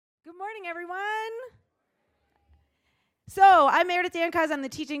morning, everyone. So, I'm Meredith Dankos. I'm the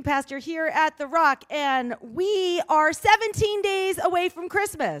teaching pastor here at The Rock, and we are 17 days away from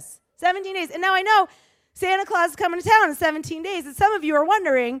Christmas. 17 days. And now I know Santa Claus is coming to town in 17 days, and some of you are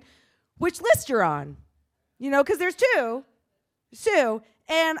wondering which list you're on. You know, because there's two.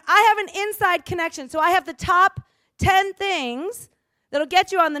 And I have an inside connection. So I have the top 10 things that'll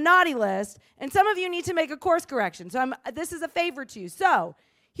get you on the naughty list, and some of you need to make a course correction. So this is a favor to you. So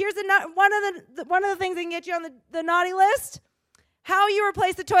here's one of the things that can get you on the naughty list: how you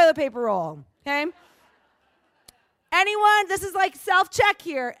replace the toilet paper roll. Okay. Anyone? This is like self-check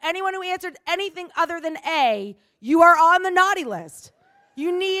here. Anyone who answered anything other than A, you are on the naughty list.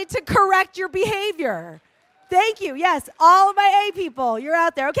 You need to correct your behavior. Thank you. Yes, all of my A people, you're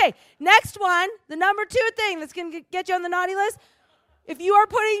out there. Okay, next one, the number 2 thing that's going to get you on the naughty list: if you are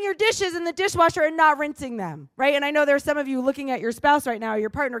putting your dishes in the dishwasher and not rinsing them, right? And I know there's some of you looking at your spouse right now, or your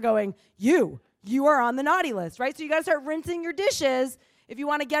partner going, you are on the naughty list, right? So you got to start rinsing your dishes if you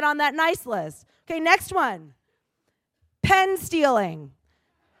want to get on that nice list. Okay, next one, pen stealing.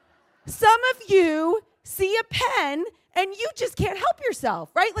 Some of you see a pen and you just can't help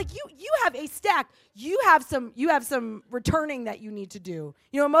yourself, right? Like you have a stack. You have some returning that you need to do.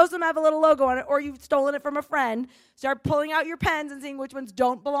 You know, most of them have a little logo on it, or you've stolen it from a friend. Start pulling out your pens and seeing which ones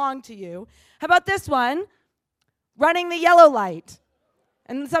don't belong to you. How about this one? Running the yellow light.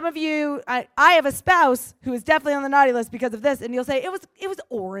 And some of you, I have a spouse who is definitely on the naughty list because of this, and you'll say, it was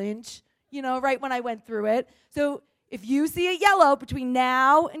orange, you know, right when I went through it. So if you see a yellow between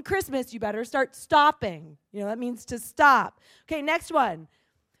now and Christmas, you better start stopping. You know, that means to stop. Okay, next one.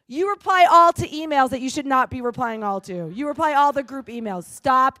 You reply all to emails that you should not be replying all to. You reply all the group emails.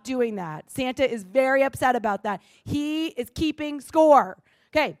 Stop doing that. Santa is very upset about that. He is keeping score.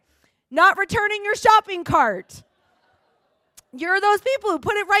 Okay, not returning your shopping cart. You're those people who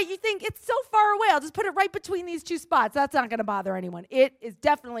put it right. You think it's so far away. I'll just put it right between these 2 spots. That's not going to bother anyone. It is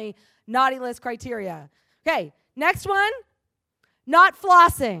definitely naughty list criteria. Okay, next one, not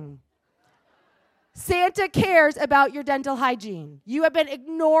flossing. Santa cares about your dental hygiene. You have been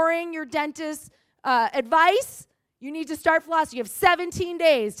ignoring your dentist's advice. You need to start flossing. You have 17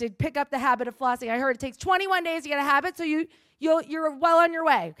 days to pick up the habit of flossing. I heard it takes 21 days to get a habit, so you're well on your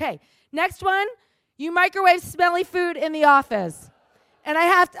way. Okay, next one, you microwave smelly food in the office. And I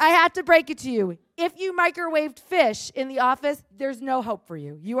have to break it to you. If you microwaved fish in the office, there's no hope for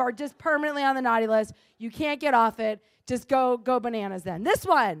you. You are just permanently on the naughty list. You can't get off it. Just go bananas then. This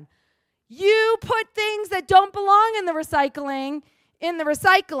one, you put things that don't belong in the recycling,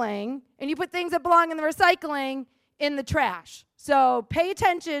 and you put things that belong in the recycling in the trash. So pay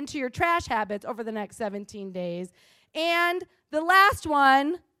attention to your trash habits over the next 17 days. And the last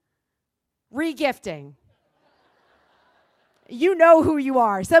one, regifting. You know who you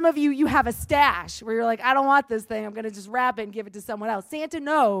are. Some of you have a stash where you're like, I don't want this thing. I'm going to just wrap it and give it to someone else. Santa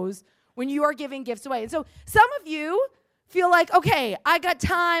knows when you are giving gifts away. And so some of you feel like, okay, I got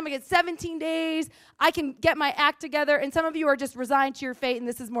time. I got 17 days. I can get my act together. And some of you are just resigned to your fate, and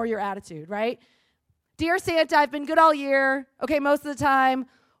this is more your attitude, right? Dear Santa, I've been good all year. Okay, most of the time.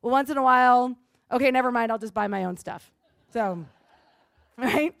 Well, once in a while, okay, never mind. I'll just buy my own stuff. So,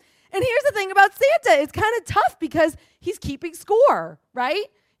 right? And here's the thing about Santa. It's kind of tough because he's keeping score, right?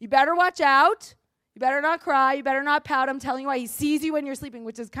 You better watch out. You better not cry. You better not pout. I'm telling you why. He sees you when you're sleeping,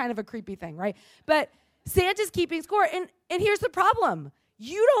 which is kind of a creepy thing, right? But Santa's keeping score. And here's the problem.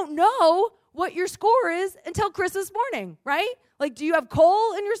 You don't know what your score is until Christmas morning, right? Like, do you have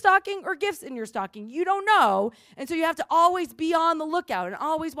coal in your stocking or gifts in your stocking? You don't know. And so you have to always be on the lookout and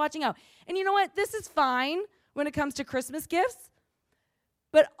always watching out. And you know what? This is fine when it comes to Christmas gifts.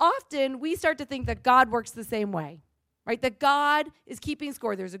 But often we start to think that God works the same way, right? That God is keeping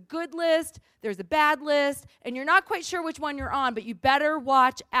score. There's a good list, there's a bad list, and you're not quite sure which one you're on, but you better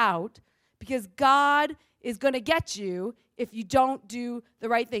watch out because God is going to get you if you don't do the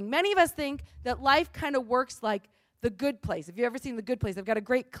right thing. Many of us think that life kind of works like The Good Place. If you've ever seen The Good Place, I've got a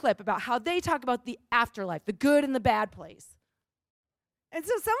great clip about how they talk about the afterlife, the good and the bad place. And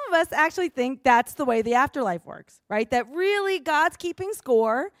so some of us actually think that's the way the afterlife works, right? That really God's keeping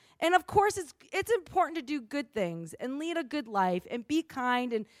score. And of course, it's important to do good things and lead a good life and be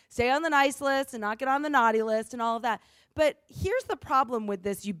kind and stay on the nice list and not get on the naughty list and all of that. But here's the problem with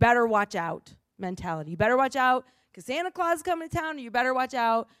this you better watch out mentality. You better watch out because Santa Claus is coming to town, or you better watch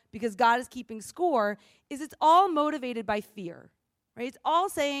out because God is keeping score, is it's all motivated by fear, right? It's all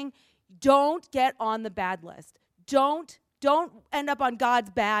saying, don't get on the bad list. Don't end up on God's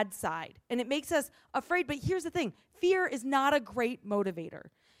bad side. And it makes us afraid. But here's the thing. Fear is not a great motivator.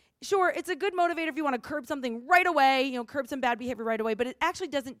 sure, it's a good motivator if you want to curb something right away, curb some bad behavior right away, but it actually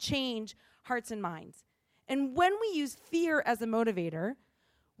doesn't change hearts and minds. And when we use fear as a motivator,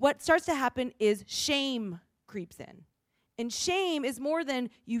 what starts to happen is shame creeps in. And shame is more than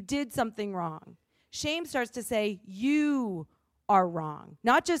you did something wrong. Shame starts to say, you are wrong.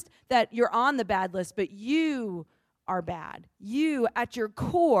 Not just that you're on the bad list, but you are bad. You, at your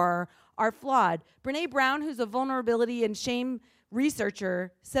core, are flawed. Brene Brown, who's a vulnerability and shame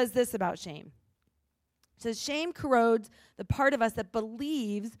researcher, says this about shame. She says, shame corrodes the part of us that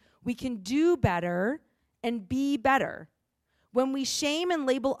believes we can do better and be better. When we shame and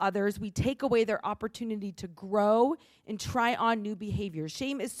label others, we take away their opportunity to grow and try on new behaviors.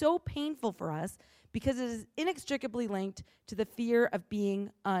 Shame is so painful for us because it is inextricably linked to the fear of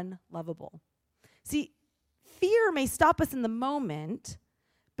being unlovable. See, fear may stop us in the moment,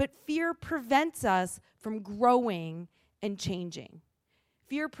 but fear prevents us from growing and changing.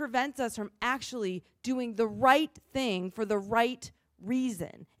 Fear prevents us from actually doing the right thing for the right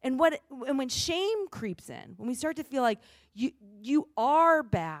reason. And when shame creeps in, when we start to feel like you are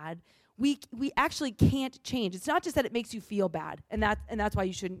bad, we actually can't change. It's not just that it makes you feel bad, and that's why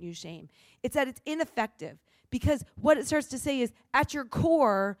you shouldn't use shame. It's that it's ineffective, because what it starts to say is, at your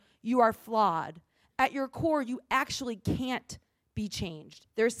core, you are flawed. At your core, you actually can't be changed.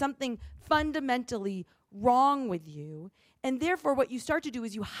 There's something fundamentally wrong with you, and therefore what you start to do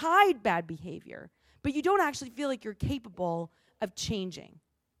is you hide bad behavior, but you don't actually feel like you're capable of changing.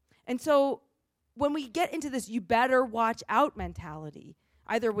 And so when we get into this you better watch out mentality,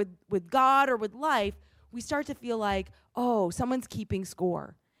 either with God or with life, we start to feel like, oh, someone's keeping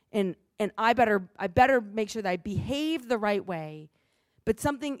score, and I better make sure that I behave the right way, but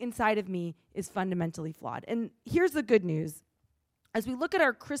something inside of me is fundamentally flawed. And here's the good news. As we look at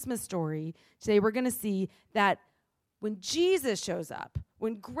our Christmas story today, we're going to see that when Jesus shows up,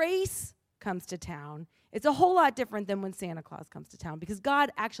 when grace comes to town, it's a whole lot different than when Santa Claus comes to town, because God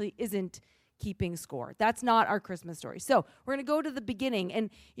actually isn't keeping score. That's not our Christmas story. So we're going to go to the beginning, and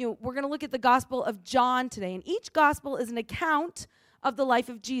we're going to look at the Gospel of John today. And each Gospel is an account of the life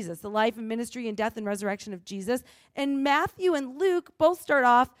of Jesus, the life and ministry and death and resurrection of Jesus. And Matthew and Luke both start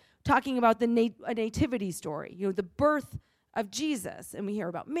off talking about the nativity story, the birth of Jesus. And we hear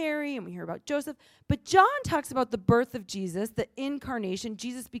about Mary and we hear about Joseph. But John talks about the birth of Jesus, the incarnation,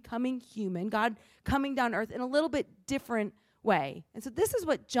 Jesus becoming human, God coming down to earth in a little bit different way. And so this is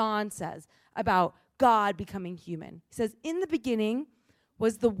what John says about God becoming human. He says, in the beginning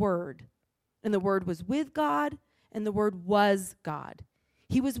was the Word, and the Word was with God, and the Word was God.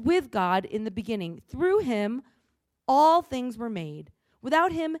 He was with God in the beginning. Through him, all things were made.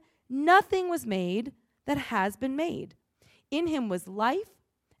 Without him, nothing was made that has been made. In him was life,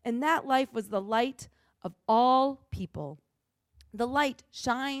 and that life was the light of all people. The light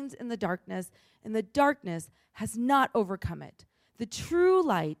shines in the darkness, and the darkness has not overcome it. The true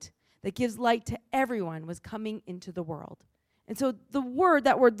light that gives light to everyone was coming into the world. And so the word,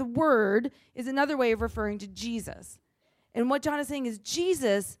 the Word, is another way of referring to Jesus. And what John is saying is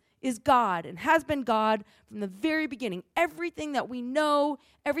Jesus is God and has been God from the very beginning. Everything that we know,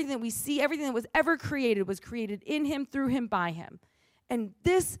 everything that we see, everything that was ever created was created in him, through him, by him. And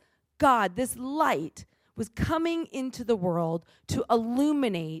this God, this light, was coming into the world to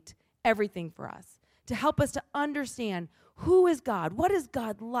illuminate everything for us, to help us to understand who is God, what is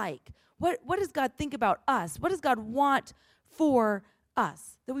God like, what does God think about us, what does God want for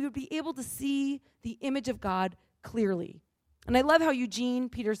us, that we would be able to see the image of God clearly. And I love how Eugene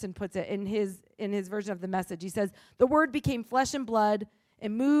Peterson puts it in his version of the Message. He says, the Word became flesh and blood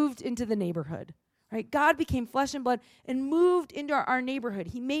and moved into the neighborhood. Right? God became flesh and blood and moved into our neighborhood.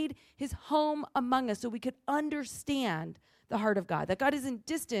 He made his home among us so we could understand the heart of God, that God isn't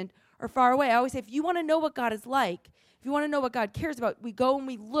distant or far away. I always say, if you want to know what God is like, if you want to know what God cares about, we go and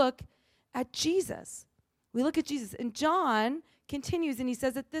we look at Jesus. We look at Jesus. And John continues and he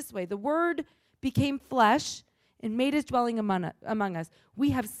says it this way, the Word became flesh and made his dwelling among us. We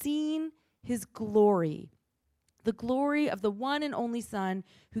have seen his glory, the glory of the one and only Son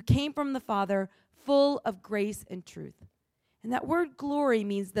who came from the Father, full of grace and truth. And that word glory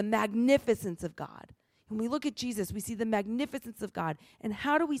means the magnificence of God. When we look at Jesus, we see the magnificence of God. And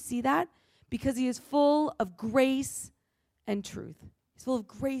how do we see that? Because he is full of grace and truth. He's full of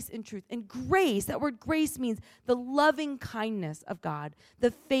grace and truth. And grace, that word grace means the loving kindness of God,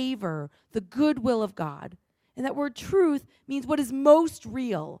 the favor, the goodwill of God. And that word truth means what is most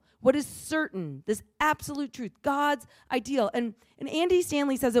real, what is certain, this absolute truth, God's ideal. And Andy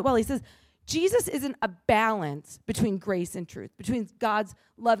Stanley says it well. He says, Jesus isn't a balance between grace and truth, between God's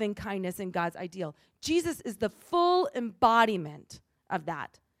loving kindness and God's ideal. Jesus is the full embodiment of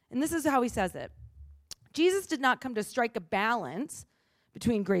that. And this is how he says it. Jesus did not come to strike a balance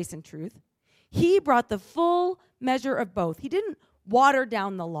between grace and truth. He brought the full measure of both. He didn't water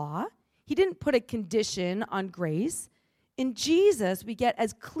down the law. He didn't put a condition on grace. In Jesus, we get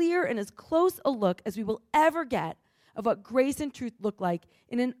as clear and as close a look as we will ever get of what grace and truth look like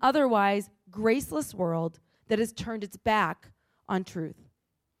in an otherwise graceless world that has turned its back on truth.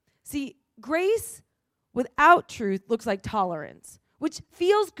 See, grace without truth looks like tolerance, which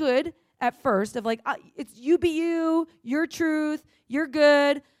feels good at first, of like, it's you be you, your truth, you're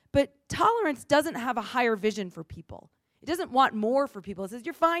good. But tolerance doesn't have a higher vision for people. It doesn't want more for people. It says,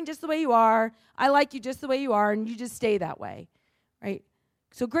 you're fine just the way you are. I like you just the way you are, and you just stay that way, right?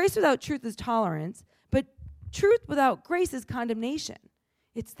 So grace without truth is tolerance, but truth without grace is condemnation.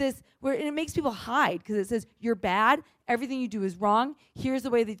 It's this, and it makes people hide because it says, you're bad, everything you do is wrong, here's the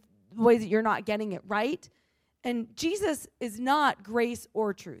ways that you're not getting it right. And Jesus is not grace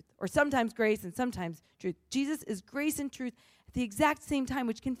or truth, or sometimes grace and sometimes truth. Jesus is grace and truth at the exact same time,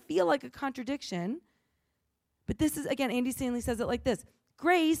 which can feel like a contradiction. But this is, again, Andy Stanley says it like this.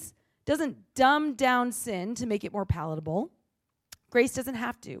 Grace doesn't dumb down sin to make it more palatable. Grace doesn't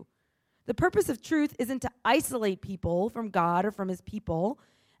have to. The purpose of truth isn't to isolate people from God or from his people.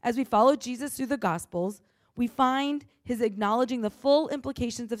 As we follow Jesus through the Gospels, we find his acknowledging the full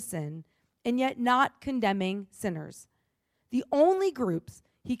implications of sin and yet not condemning sinners. The only groups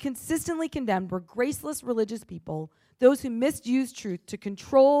he consistently condemned were graceless religious people, those who misused truth to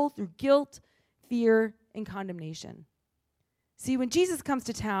control through guilt, fear, and condemnation. See, when Jesus comes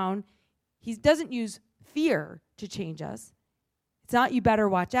to town, he doesn't use fear to change us. It's not you better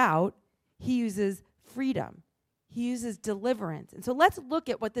watch out. He uses freedom. He uses deliverance. And so let's look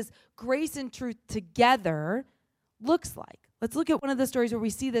at what this grace and truth together looks like. Let's look at one of the stories where we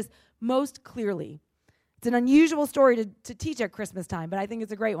see this most clearly. It's an unusual story to teach at Christmas time, but I think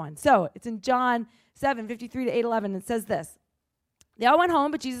it's a great one. So it's in John 7:53 to 8:11. It says this. They all went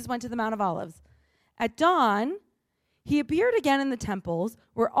home, but Jesus went to the Mount of Olives. At dawn, he appeared again in the temples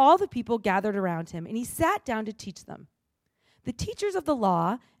where all the people gathered around him, and he sat down to teach them. The teachers of the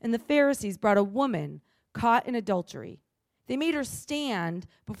law and the Pharisees brought a woman caught in adultery. They made her stand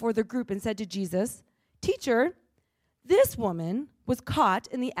before the group and said to Jesus, "Teacher, this woman was caught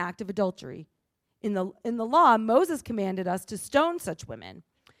in the act of adultery. In the law, Moses commanded us to stone such women.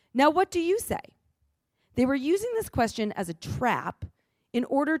 Now what do you say?" They were using this question as a trap in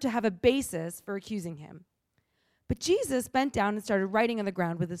order to have a basis for accusing him. But Jesus bent down and started writing on the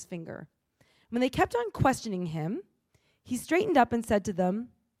ground with his finger. When they kept on questioning him, he straightened up and said to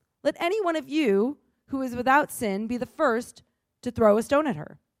them, "Let any one of you who is without sin be the first to throw a stone at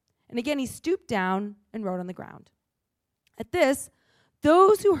her." And again he stooped down and wrote on the ground. At this,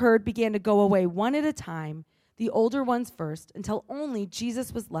 those who heard began to go away one at a time, the older ones first, until only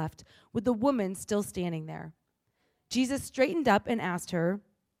Jesus was left with the woman still standing there. Jesus straightened up and asked her,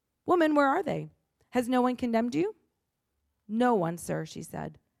 "Woman, where are they? Has no one condemned you?" "No one, sir," she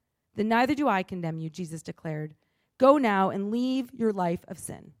said. "Then neither do I condemn you," Jesus declared. "Go now and leave your life of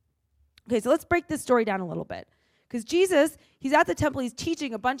sin." Okay, so let's break this story down a little bit. Because Jesus, he's at the temple, he's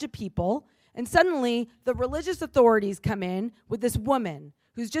teaching a bunch of people, and suddenly the religious authorities come in with this woman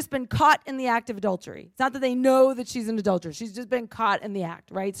who's just been caught in the act of adultery. It's not that they know that she's an adulterer. She's just been caught in the act,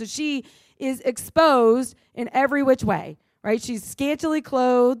 right? So she is exposed in every which way, right? She's scantily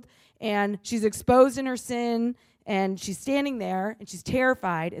clothed, and she's exposed in her sin, and she's standing there, and she's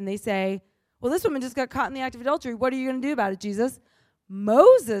terrified, and they say, "Well, this woman just got caught in the act of adultery. What are you going to do about it, Jesus?"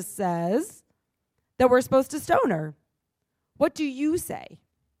 Moses says that we're supposed to stone her. What do you say?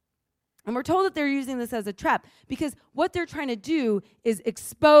 And we're told that they're using this as a trap because what they're trying to do is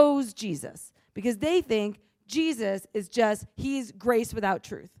expose Jesus, because they think Jesus is he's grace without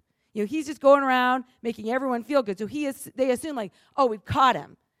truth. You know, he's just going around making everyone feel good. So they assume like, oh, we've caught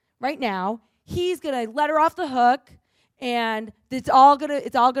him. Right now, he's going to let her off the hook, and it's all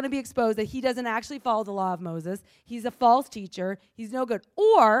gonna be exposed that he doesn't actually follow the law of Moses. He's a false teacher. He's no good.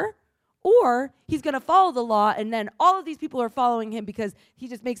 Or he's going to follow the law, and then all of these people are following him because he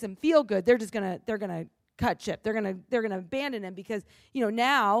just makes them feel good. They're gonna cut ship. They're gonna abandon him because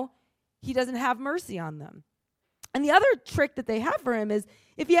now he doesn't have mercy on them. And the other trick that they have for him is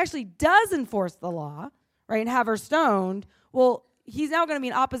if he actually does enforce the law, right, and have her stoned, well, he's now going to be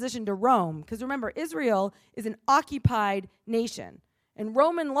in opposition to Rome, because remember, Israel is an occupied nation, and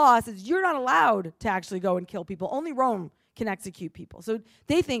Roman law says you're not allowed to actually go and kill people. Only Rome can execute people. So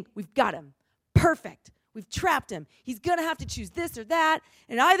they think, we've got him. Perfect. We've trapped him. He's going to have to choose this or that,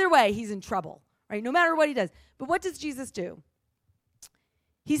 and either way, he's in trouble, right? No matter what he does. But what does Jesus do?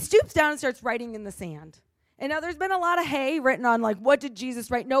 He stoops down and starts writing in the sand. And now there's been a lot of hay written on, like, what did Jesus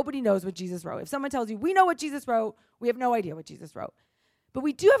write? Nobody knows what Jesus wrote. If someone tells you, we know what Jesus wrote, we have no idea what Jesus wrote. But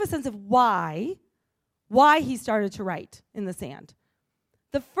we do have a sense of why he started to write in the sand.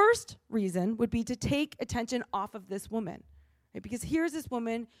 The first reason would be to take attention off of this woman, right? Because here's this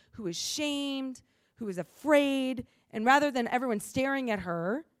woman who is shamed, who is afraid, and rather than everyone staring at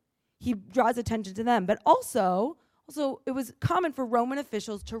her, he draws attention to them. But also it was common for Roman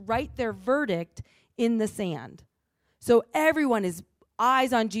officials to write their verdict in the sand. So everyone is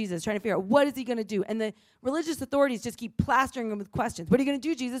eyes on Jesus, trying to figure out what is he going to do. And the religious authorities just keep plastering him with questions. What are you going to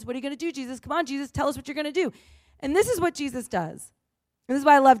do, Jesus? What are you going to do, Jesus? Come on, Jesus, tell us what you're going to do. And this is what Jesus does. And this is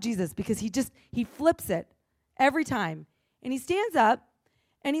why I love Jesus, because he flips it every time. And he stands up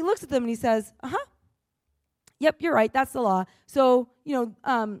and he looks at them and he says, yep, you're right, that's the law. So,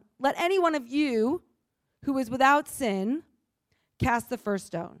 let any one of you who is without sin cast the first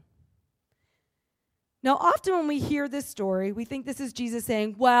stone. Now, often when we hear this story, we think this is Jesus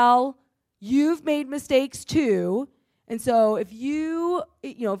saying, well, you've made mistakes too, and so if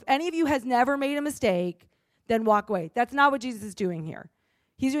any of you has never made a mistake, then walk away. That's not what Jesus is doing here.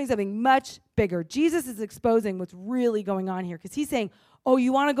 He's doing something much bigger. Jesus is exposing what's really going on here, because he's saying, oh,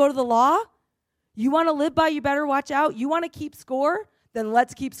 you want to go to the law? You want to live by, you better watch out? You want to keep score? Then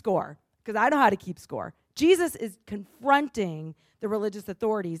let's keep score, because I know how to keep score. Jesus is confronting the religious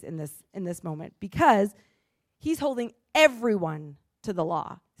authorities in this moment, because he's holding everyone to the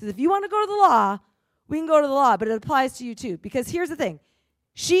law. He says, if you want to go to the law, we can go to the law, but it applies to you too. Because here's the thing.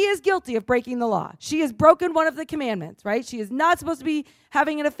 She is guilty of breaking the law. She has broken one of the commandments, right? She is not supposed to be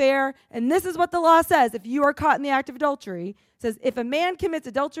having an affair. And this is what the law says. If you are caught in the act of adultery, it says, if a man commits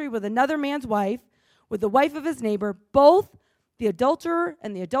adultery with another man's wife, with the wife of his neighbor, both the adulterer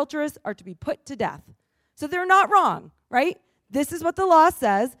and the adulteress are to be put to death. So they're not wrong, right? This is what the law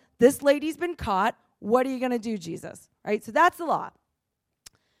says. This lady's been caught. What are you going to do, Jesus? Right? So that's the law.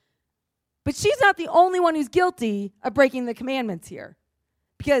 But she's not the only one who's guilty of breaking the commandments here,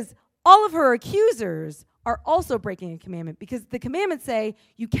 because all of her accusers are also breaking a commandment, because the commandments say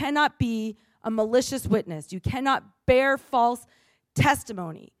you cannot be a malicious witness. You cannot bear false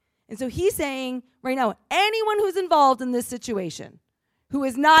testimony. And so he's saying right now, anyone who's involved in this situation who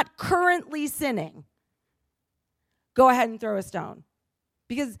is not currently sinning, go ahead and throw a stone.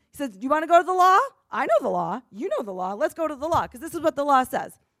 Because he says, you want to go to the law? I know the law. You know the law. Let's go to the law, because this is what the law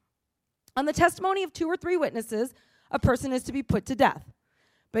says. On the testimony of 2 or 3 witnesses, a person is to be put to death.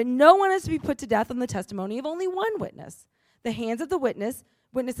 But no one is to be put to death on the testimony of only one witness. The hands of the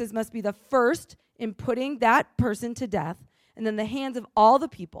witnesses must be the first in putting that person to death, and then the hands of all the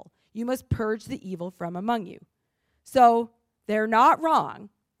people. You must purge the evil from among you. So they're not wrong,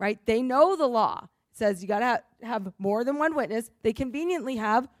 right? They know the law. It says you got to have more than one witness. They conveniently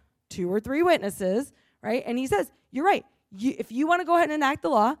have 2 or 3 witnesses, right? And he says, you're right. If you want to go ahead and enact the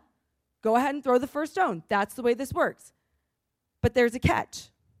law, go ahead and throw the first stone. That's the way this works. But there's a catch.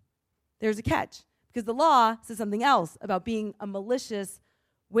 There's a catch. Because the law says something else about being a malicious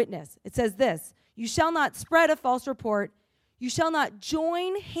witness. It says this: you shall not spread a false report. You shall not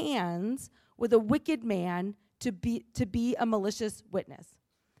join hands with a wicked man to be a malicious witness.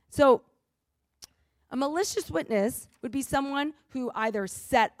 So a malicious witness would be someone who either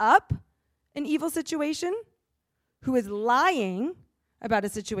set up an evil situation, who is lying about a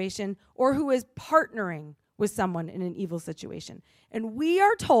situation, or who is partnering with someone in an evil situation. And we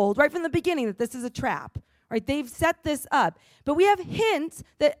are told right from the beginning that this is a trap, right? They've set this up. But we have hints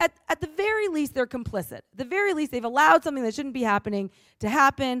that at the very least they're complicit. At the very least they've allowed something that shouldn't be happening to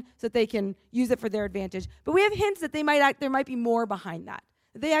happen so that they can use it for their advantage. But we have hints that there might be more behind that.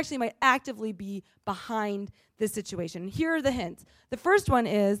 They actually might actively be behind this situation. And here are the hints. The first one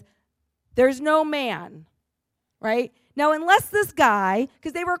is there's no man, right? Now, unless this guy,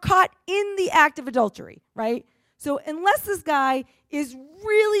 because they were caught in the act of adultery, right? So unless this guy is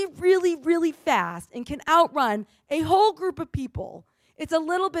really, really, really fast and can outrun a whole group of people, it's a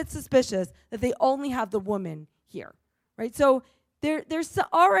little bit suspicious that they only have the woman here, right? So there's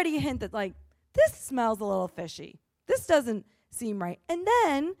already a hint that, like, this smells a little fishy. This doesn't seem right. And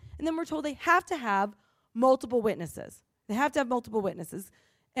then we're told they have to have multiple witnesses. They have to have multiple witnesses.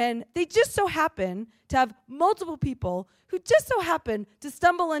 And they just so happen to have multiple people who just so happen to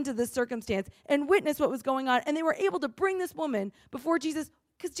stumble into this circumstance and witness what was going on. And they were able to bring this woman before Jesus,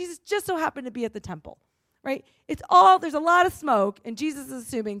 because Jesus just so happened to be at the temple, right? There's a lot of smoke, and Jesus is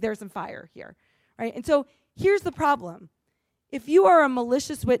assuming there's some fire here, right? And so here's the problem. If you are a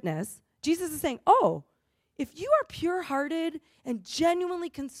malicious witness, Jesus is saying, if you are pure-hearted and genuinely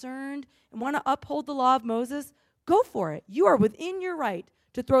concerned and want to uphold the law of Moses, go for it. You are within your right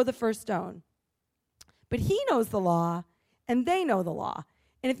to throw the first stone. but he knows the law, and they know the law.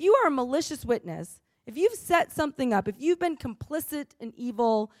 And if you are a malicious witness, if you've set something up, if you've been complicit in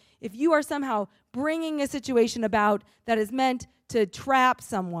evil, if you are somehow bringing a situation about that is meant to trap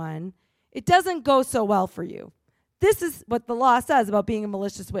someone, it doesn't go so well for you. This is what the law says about being a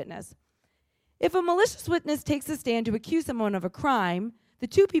malicious witness. If a malicious witness takes a stand to accuse someone of a crime, the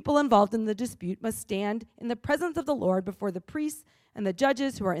two people involved in the dispute must stand in the presence of the Lord before the priests and the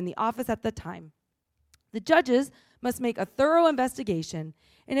judges who are in the office at the time. The judges must make a thorough investigation,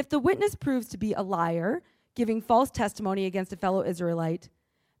 and if the witness proves to be a liar, giving false testimony against a fellow Israelite,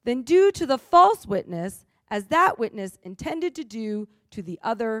 then do to the false witness as that witness intended to do to the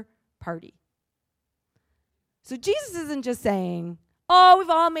other party. So Jesus isn't just saying, oh, we've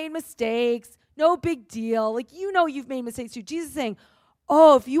all made mistakes, no big deal. Like, you know you've made mistakes too. Jesus is saying,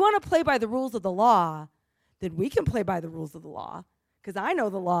 oh, if you want to play by the rules of the law, then we can play by the rules of the law, because I know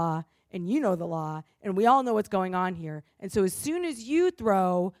the law and you know the law, and we all know what's going on here. And so as soon as you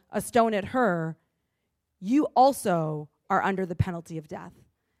throw a stone at her, you also are under the penalty of death,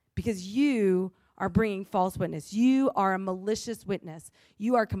 because you are bringing false witness. You are a malicious witness.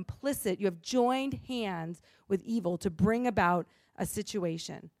 You are complicit. You have joined hands with evil to bring about a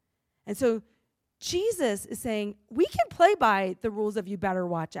situation. And so Jesus is saying, we can play by the rules of you better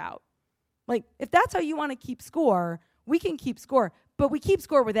watch out. Like, if that's how you want to keep score, we can keep score. But we keep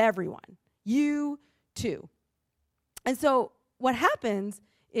score with everyone. You too. And so what happens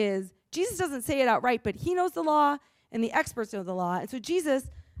is Jesus doesn't say it outright, but he knows the law and the experts know the law. And so Jesus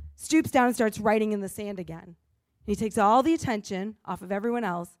stoops down and starts writing in the sand again. And he takes all the attention off of everyone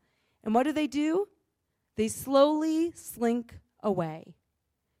else. And what do? They slowly slink away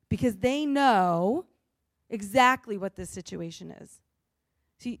because they know exactly what this situation is.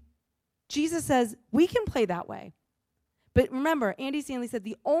 See, Jesus says, we can play that way. But remember, Andy Stanley said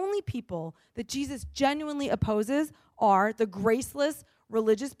the only people that Jesus genuinely opposes are the graceless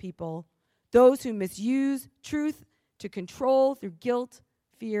religious people, those who misuse truth to control through guilt,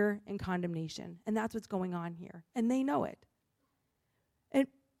 fear, and condemnation. And that's what's going on here. And they know it.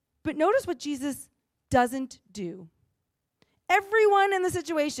 But notice what Jesus doesn't do. Everyone in the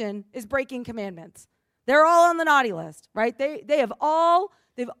situation is breaking commandments. They're all on the naughty list, right? They've all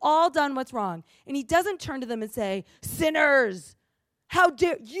done what's wrong. And he doesn't turn to them and say, sinners, how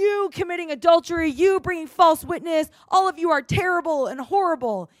dare you committing adultery, you bringing false witness, all of you are terrible and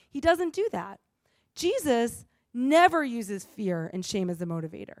horrible. He doesn't do that. Jesus never uses fear and shame as a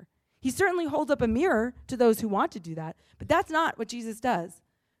motivator. He certainly holds up a mirror to those who want to do that, but that's not what Jesus does.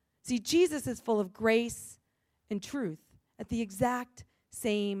 See, Jesus is full of grace and truth at the exact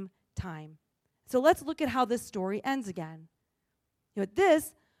same time. So let's look at how this story ends again. At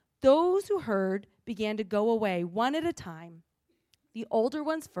this, those who heard began to go away one at a time, the older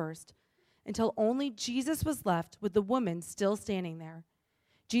ones first, until only Jesus was left with the woman still standing there.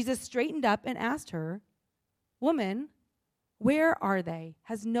 Jesus straightened up and asked her, "Woman, where are they?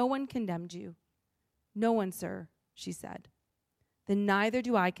 Has no one condemned you?" "No one, sir," she said. "Then neither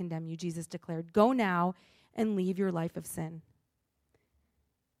do I condemn you," Jesus declared. "Go now and leave your life of sin."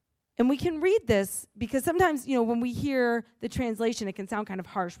 And we can read this because sometimes, when we hear the translation, it can sound kind of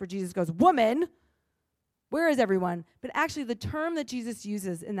harsh where Jesus goes, "Woman, where is everyone?" But actually the term that Jesus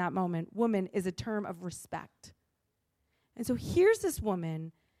uses in that moment, woman, is a term of respect. And so here's this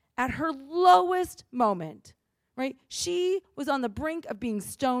woman at her lowest moment, right? She was on the brink of being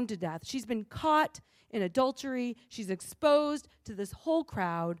stoned to death. She's been caught in adultery. She's exposed to this whole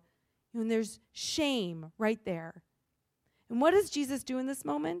crowd. And there's shame right there. And what does Jesus do in this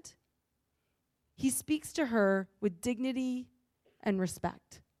moment? He speaks to her with dignity and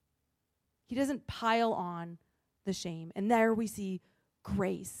respect. He doesn't pile on the shame. And there we see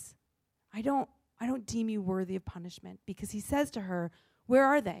grace. I don't deem you worthy of punishment, because he says to her, "Where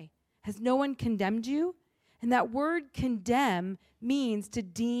are they? Has no one condemned you?" And that word condemn means to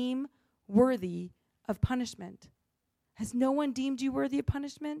deem worthy of punishment. Has no one deemed you worthy of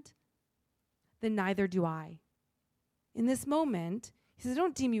punishment? Then neither do I. In this moment, he says, I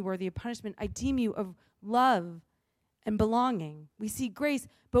don't deem you worthy of punishment. I deem you of love and belonging. We see grace,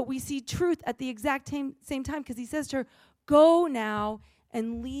 but we see truth at the exact same time, because he says to her, "Go now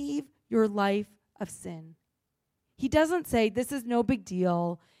and leave your life of sin." He doesn't say, "This is no big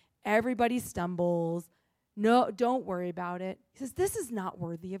deal. Everybody stumbles. No, don't worry about it." He says, "This is not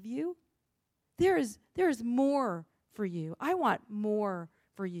worthy of you. There is more for you. I want more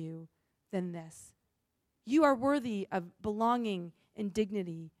for you than this. You are worthy of belonging and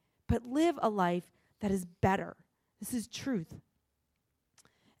dignity, but live a life that is better." This is truth.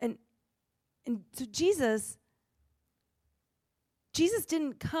 And so Jesus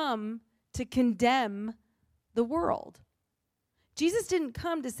didn't come to condemn the world. Jesus didn't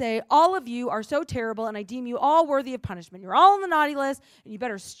come to say, all of you are so terrible and I deem you all worthy of punishment. You're all on the naughty list and you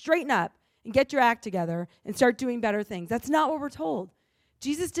better straighten up and get your act together and start doing better things. That's not what we're told.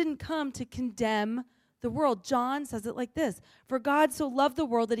 Jesus didn't come to condemn the world. John says it like this: for God so loved the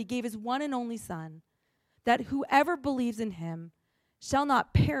world that he gave his one and only Son, that whoever believes in him shall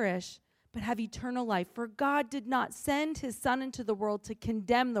not perish, but have eternal life. For God did not send his Son into the world to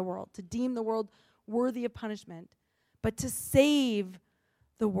condemn the world, to deem the world worthy of punishment, but to save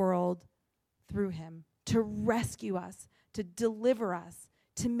the world through him, to rescue us, to deliver us,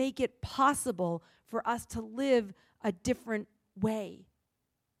 to make it possible for us to live a different way.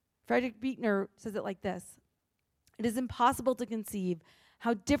 Frederick Buechner says it like this: it is impossible to conceive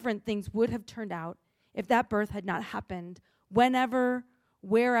how different things would have turned out if that birth had not happened whenever,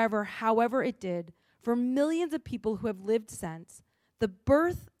 wherever, however it did, for millions of people who have lived since. The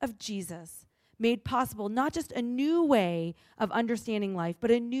birth of Jesus made possible not just a new way of understanding life,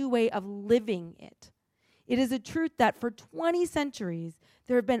 but a new way of living it. It is a truth that for 20 centuries,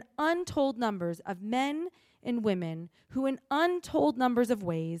 there have been untold numbers of men and women who in untold numbers of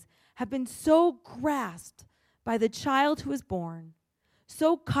ways have been so grasped by the child who was born,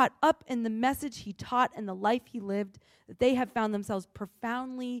 so caught up in the message he taught and the life he lived, that they have found themselves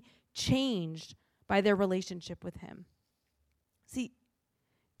profoundly changed by their relationship with him. See,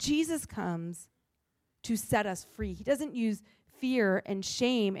 Jesus comes to set us free. He doesn't use fear and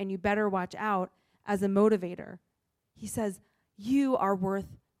shame and you better watch out as a motivator. He says, you are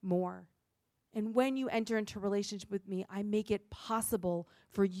worth more. And when you enter into a relationship with me, I make it possible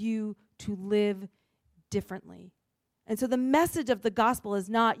for you to live differently. And so the message of the gospel is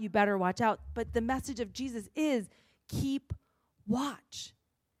not, you better watch out, but the message of Jesus is, keep watch.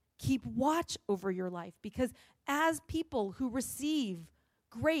 Keep watch over your life, because as people who receive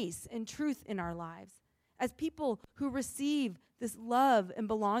grace and truth in our lives, as people who receive this love and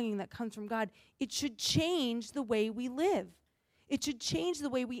belonging that comes from God, it should change the way we live. It should change the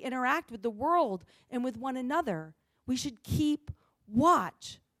way we interact with the world and with one another. We should keep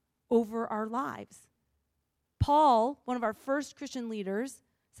watch over our lives. Paul, one of our first Christian leaders,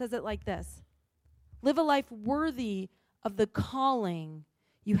 says it like this: live a life worthy of the calling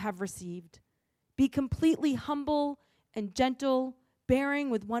you have received. Be completely humble and gentle, bearing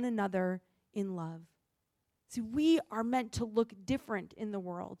with one another in love. See, we are meant to look different in the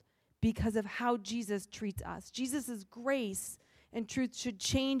world because of how Jesus treats us. Jesus' grace and truth should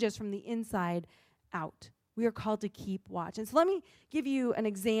change us from the inside out. We are called to keep watch. And so let me give you an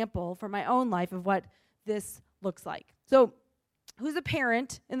example from my own life of what this looks like. So who's a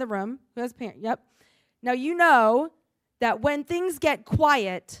parent in the room? Who has a parent? Yep. Now you know that when things get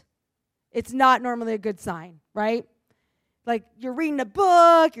quiet, it's not normally a good sign, right? Like you're reading a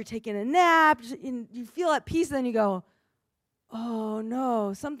book, you're taking a nap, and you feel at peace, and then you go, oh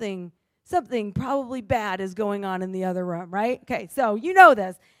no, something probably bad is going on in the other room, right? Okay, so you know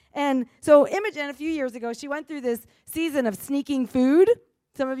this. And so Imogen, a few years ago, she went through this season of sneaking food.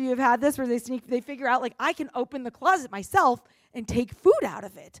 Some of you have had this where they figure out, like, I can open the closet myself and take food out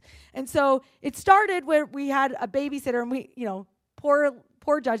of it. And so it started where we had a babysitter, and we,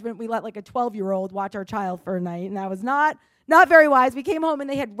 poor judgment, we let like a 12-year-old watch our child for a night, and that was not very wise. We came home and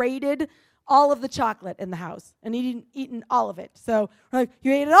they had raided all of the chocolate in the house and eaten all of it. So we're like,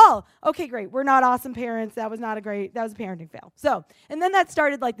 you ate it all. Okay, great. We're not awesome parents. That was a parenting fail. So, and then that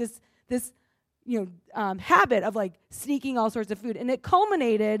started like this habit of like sneaking all sorts of food, and it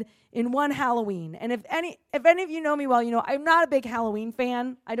culminated in one Halloween. And if any of you know me well, you know I'm not a big Halloween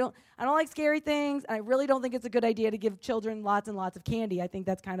fan. I don't like scary things, and I really don't think it's a good idea to give children lots and lots of candy. I think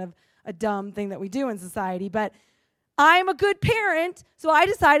that's kind of a dumb thing that we do in society, but I'm a good parent, so I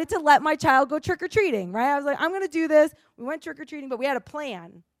decided to let my child go trick-or-treating, right? I was like, I'm going to do this. We went trick-or-treating, but we had a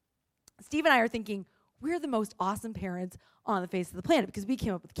plan. Steve and I are thinking, we're the most awesome parents on the face of the planet, because we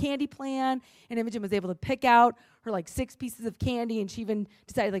came up with a candy plan, and Imogen was able to pick out her like 6 pieces of candy, and she even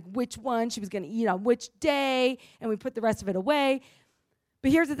decided like which one she was going to eat on which day, and we put the rest of it away. But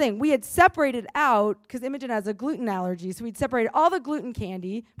here's the thing. We had separated out, because Imogen has a gluten allergy, so we'd separated all the gluten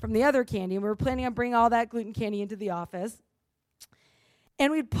candy from the other candy, and we were planning on bringing all that gluten candy into the office.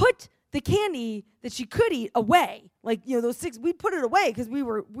 And we'd put the candy that she could eat away. Like, those 6, we'd put it away because we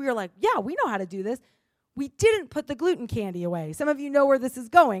were like, yeah, we know how to do this. We didn't put the gluten candy away. Some of you know where this is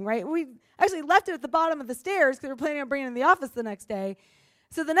going, right? We actually left it at the bottom of the stairs because we were planning on bringing it in the office the next day.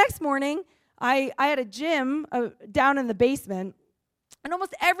 So the next morning, I had a gym down in the basement. And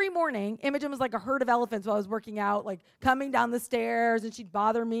almost every morning, Imogen was like a herd of elephants while I was working out, like coming down the stairs, and she'd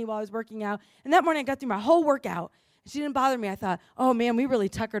bother me while I was working out. And that morning, I got through my whole workout, and she didn't bother me. I thought, oh, man, we really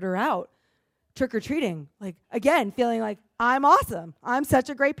tuckered her out. trick-or-treating, like, again, feeling like I'm awesome. I'm such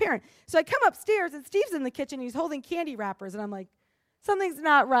a great parent. So I come upstairs, and Steve's in the kitchen. He's holding candy wrappers, and I'm like, something's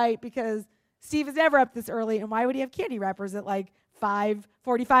not right because Steve is never up this early, and why would he have candy wrappers at like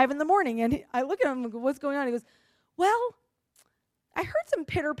 5:45 in the morning? And I look at him and go, what's going on? He goes, well, I heard some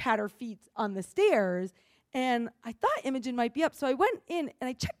pitter-patter feet on the stairs, and I thought Imogen might be up. So I went in, and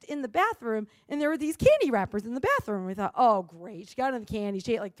I checked in the bathroom, and there were these candy wrappers in the bathroom. We thought, oh, great. She got in the candy.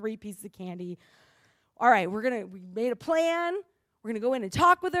 She ate like 3 pieces of candy. All right, we made a plan. We're going to go in and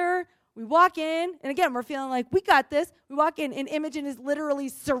talk with her. We walk in, and again, we're feeling like, we got this. We walk in, and Imogen is literally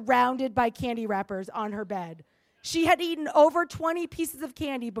surrounded by candy wrappers on her bed. She had eaten over 20 pieces of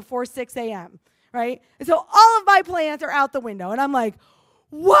candy before 6 a.m., right? And so all of my plans are out the window, and I'm like,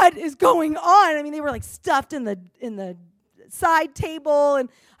 what is going on? I mean, they were like stuffed in the side table,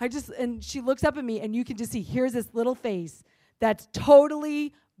 and she looks up at me, and you can just see, here's this little face that's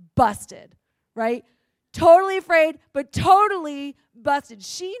totally busted, right? Totally afraid, but totally busted.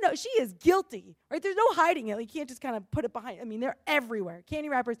 She is guilty, right? There's no hiding it. Like, you can't just kind of put it behind. I mean, they're everywhere. Candy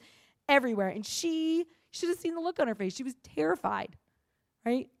wrappers everywhere. And she should have seen the look on her face. She was terrified,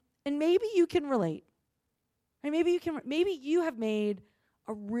 right? And maybe you can relate. Right? Maybe you have made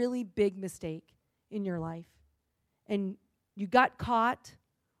a really big mistake in your life, and you got caught,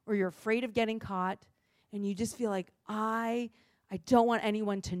 or you're afraid of getting caught, and you just feel like, I don't want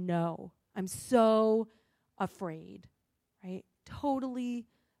anyone to know. I'm so afraid, right? Totally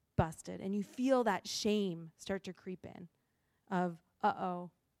busted. And you feel that shame start to creep in of, uh-oh,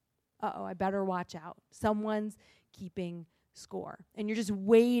 I better watch out. Someone's keeping score. And you're just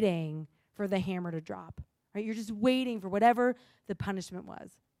waiting for the hammer to drop, right? You're just waiting for whatever the punishment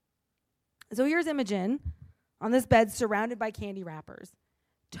was. So here's Imogen on this bed surrounded by candy wrappers,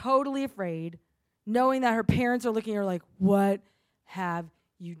 totally afraid, knowing that her parents are looking at her like, what have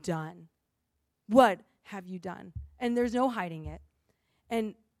you done? What have you done? And there's no hiding it.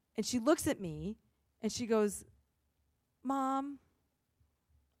 And she looks at me, and she goes, Mom,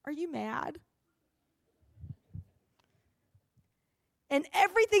 are you mad? And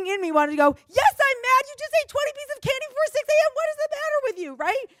everything in me wanted to go, yes, I'm mad. You just ate 20 pieces of candy before 6 a.m. What is the matter with you,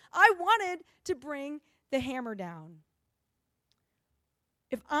 right? I wanted to bring the hammer down.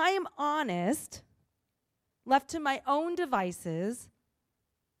 If I am honest, left to my own devices,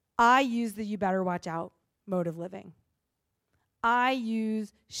 I use the you better watch out mode of living. I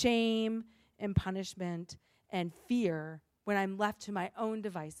use shame and punishment and fear when I'm left to my own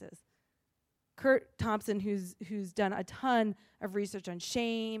devices. Kurt Thompson, who's done a ton of research on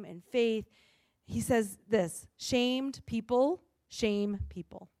shame and faith, he says this: shamed people shame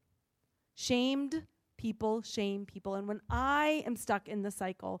people. Shamed people shame people. And when I am stuck in the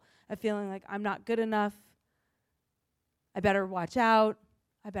cycle of feeling like I'm not good enough, I better watch out,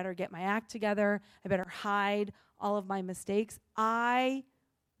 I better get my act together, I better hide all of my mistakes, I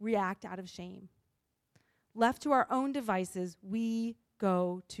react out of shame. Left to our own devices, we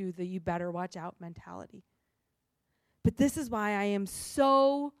go to the you better watch out mentality. But this is why I am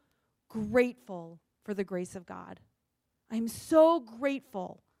so grateful for the grace of God. I'm so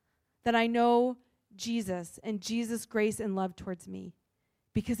grateful that I know Jesus and Jesus' grace and love towards me,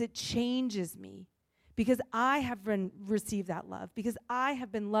 because it changes me, because I have received that love, because I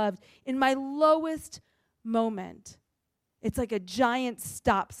have been loved in my lowest moment. It's like a giant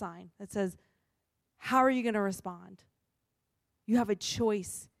stop sign that says, how are you going to respond? You have a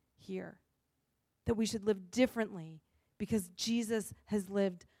choice here that we should live differently because Jesus has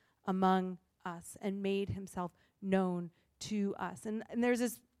lived among us and made himself known to us. And there's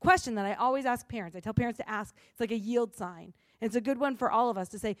this question that I always ask parents. I tell parents to ask. It's like a yield sign. And it's a good one for all of us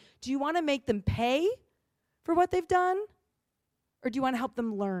to say, do you want to make them pay for what they've done? Or do you want to help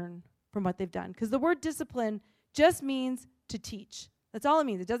them learn from what they've done? Because the word discipline just means to teach. That's all it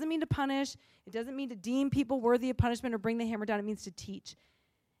means. It doesn't mean to punish. It doesn't mean to deem people worthy of punishment or bring the hammer down. It means to teach.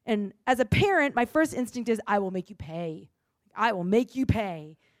 And as a parent, my first instinct is, I will make you pay. I will make you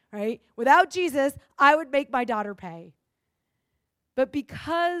pay, right? Without Jesus, I would make my daughter pay. But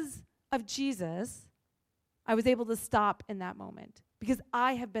because of Jesus, I was able to stop in that moment because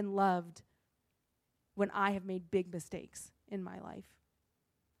I have been loved when I have made big mistakes in my life.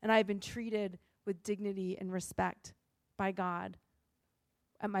 And I have been treated with dignity and respect by God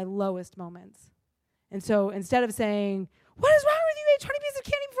at my lowest moments. And so instead of saying, what is wrong with you? You ate 20 pieces of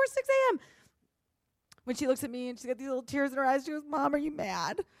candy before 6 a.m. When she looks at me and she's got these little tears in her eyes, she goes, Mom, are you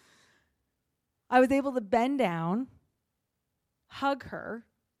mad? I was able to bend down, hug her,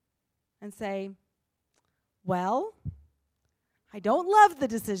 and say, well, I don't love the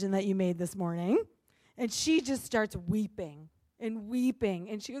decision that you made this morning. And she just starts weeping and weeping.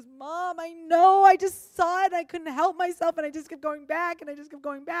 And she goes, Mom, I know, I just saw it, and I couldn't help myself, and I just kept going back, and I just kept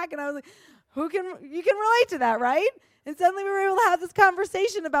going back. And I was like, you can relate to that, right? And suddenly we were able to have this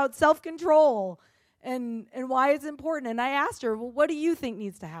conversation about self-control and why it's important. And I asked her, well, what do you think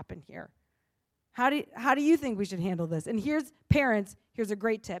needs to happen here? How do you think we should handle this? And parents, here's a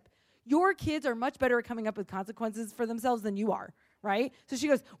great tip. Your kids are much better at coming up with consequences for themselves than you are, right? So she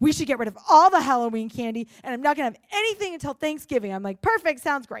goes, we should get rid of all the Halloween candy, and I'm not going to have anything until Thanksgiving. I'm like, perfect,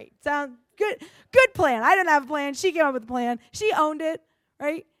 sounds great. Sounds good. Good plan. I didn't have a plan. She came up with a plan. She owned it,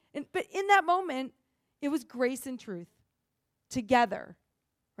 right? But in that moment, it was grace and truth together,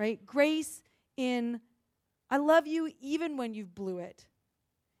 right? Grace in, I love you even when you blew it,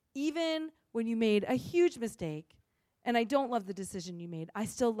 even when you made a huge mistake, and I don't love the decision you made. I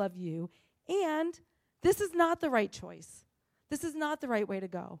still love you, and this is not the right choice. This is not the right way to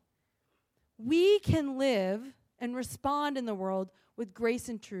go. We can live and respond in the world with grace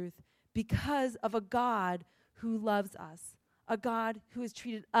and truth because of a God who loves us, a God who has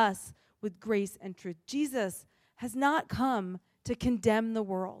treated us with grace and truth. Jesus has not come to condemn the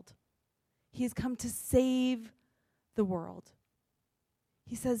world. He has come to save the world.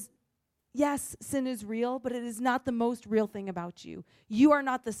 He says, yes, sin is real, but it is not the most real thing about you. You are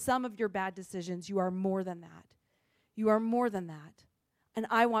not the sum of your bad decisions. You are more than that. You are more than that. And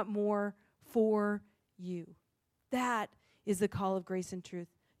I want more for you. That is the call of grace and truth.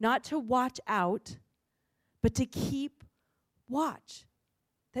 Not to watch out, but to keep watch.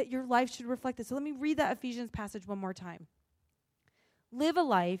 That your life should reflect this. So let me read that Ephesians passage one more time. Live a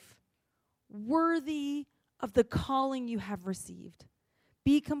life worthy of the calling you have received.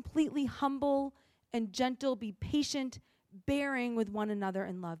 Be completely humble and gentle. Be patient, bearing with one another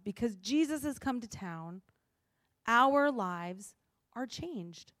in love. Because Jesus has come to town, our lives are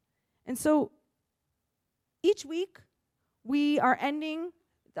changed. And so each week, we are ending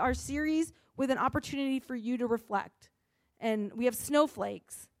our series with an opportunity for you to reflect. And we have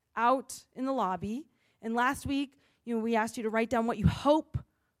snowflakes out in the lobby. And last week, we asked you to write down what you hope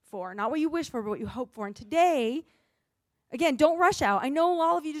for. Not what you wish for, but what you hope for. And today, again, don't rush out. I know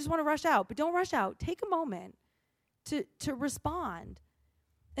all of you just want to rush out, but don't rush out. Take a moment to respond.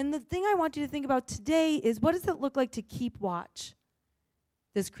 And the thing I want you to think about today is, what does it look like to keep watch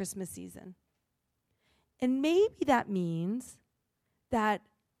this Christmas season? And maybe that means that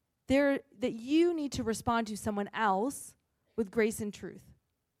you need to respond to someone else with grace and truth.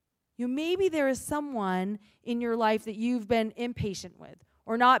 Maybe there is someone in your life that you've been impatient with,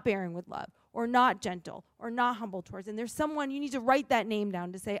 or not bearing with love, or not gentle, or not humble towards. And there's someone, you need to write that name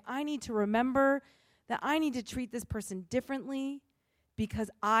down to say, I need to remember that I need to treat this person differently because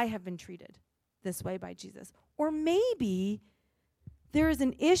I have been treated this way by Jesus. Or maybe there is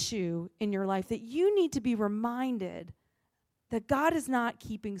an issue in your life that you need to be reminded that God is not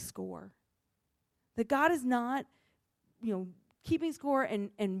keeping score. That God is not, keeping score and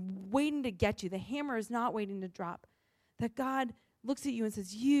waiting to get you. The hammer is not waiting to drop. That God looks at you and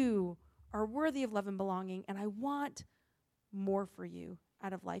says, you are worthy of love and belonging, and I want more for you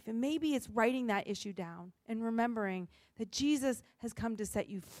out of life. And maybe it's writing that issue down and remembering that Jesus has come to set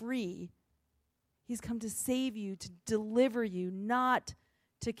you free. He's come to save you, to deliver you, not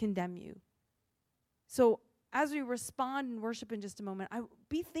to condemn you. So as we respond and worship in just a moment, I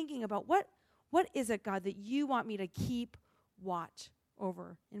be thinking about what is it, God, that you want me to keep watch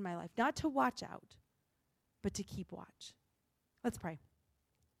over in my life? Not to watch out, but to keep watch. Let's pray.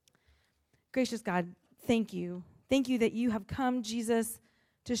 Gracious God, thank you. Thank you that you have come, Jesus,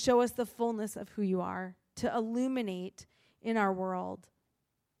 to show us the fullness of who you are, to illuminate in our world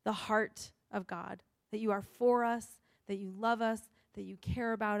the heart of God, that you are for us, that you love us, that you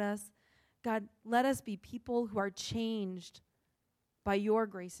care about us. God, let us be people who are changed by your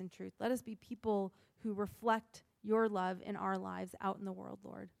grace and truth. Let us be people who reflect your love in our lives out in the world,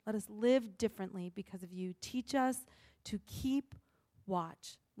 Lord. Let us live differently because of you. Teach us to keep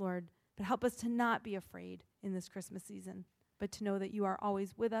watch, Lord, but help us to not be afraid in this Christmas season, but to know that you are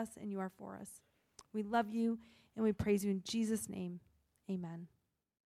always with us and you are for us. We love you and we praise you in Jesus' name. Amen.